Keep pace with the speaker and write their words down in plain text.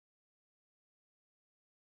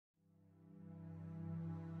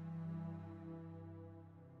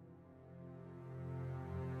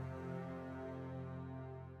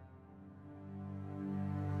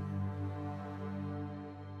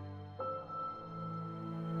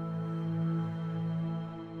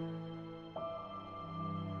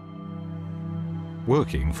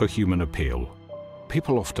Working for Human Appeal,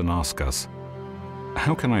 people often ask us,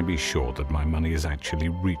 how can I be sure that my money is actually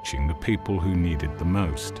reaching the people who need it the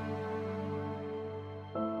most?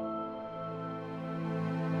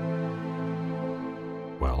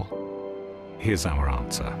 Well, here's our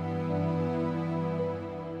answer.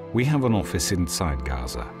 We have an office inside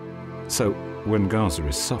Gaza, so when Gaza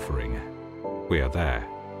is suffering, we are there.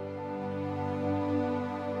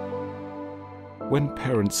 When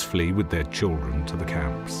parents flee with their children to the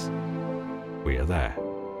camps, we are there.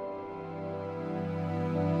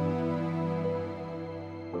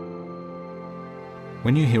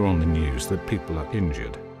 When you hear on the news that people are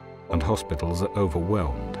injured and hospitals are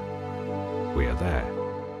overwhelmed, we are there.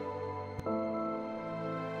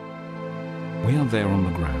 We are there on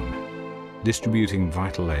the ground, distributing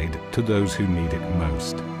vital aid to those who need it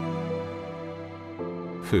most.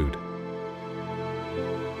 Food,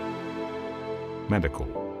 medical,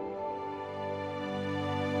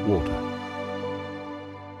 water,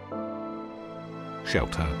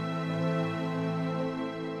 shelter,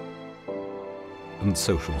 and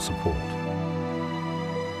social support.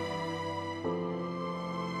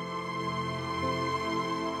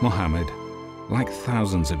 Mohammed, like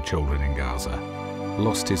thousands of children in Gaza,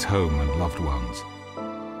 lost his home and loved ones.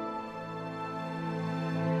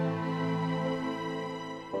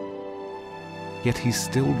 Yet he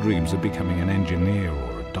still dreams of becoming an engineer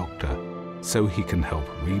or a doctor, so he can help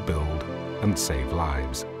rebuild and save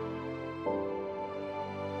lives.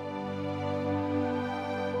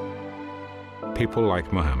 People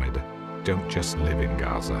like Mohammed don't just live in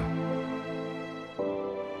Gaza.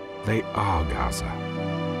 They are Gaza.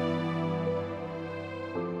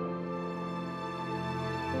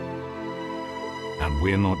 And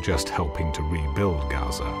we're not just helping to rebuild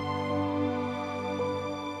Gaza.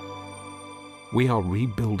 We are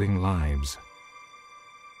rebuilding lives.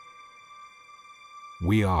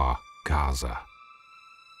 We are Gaza.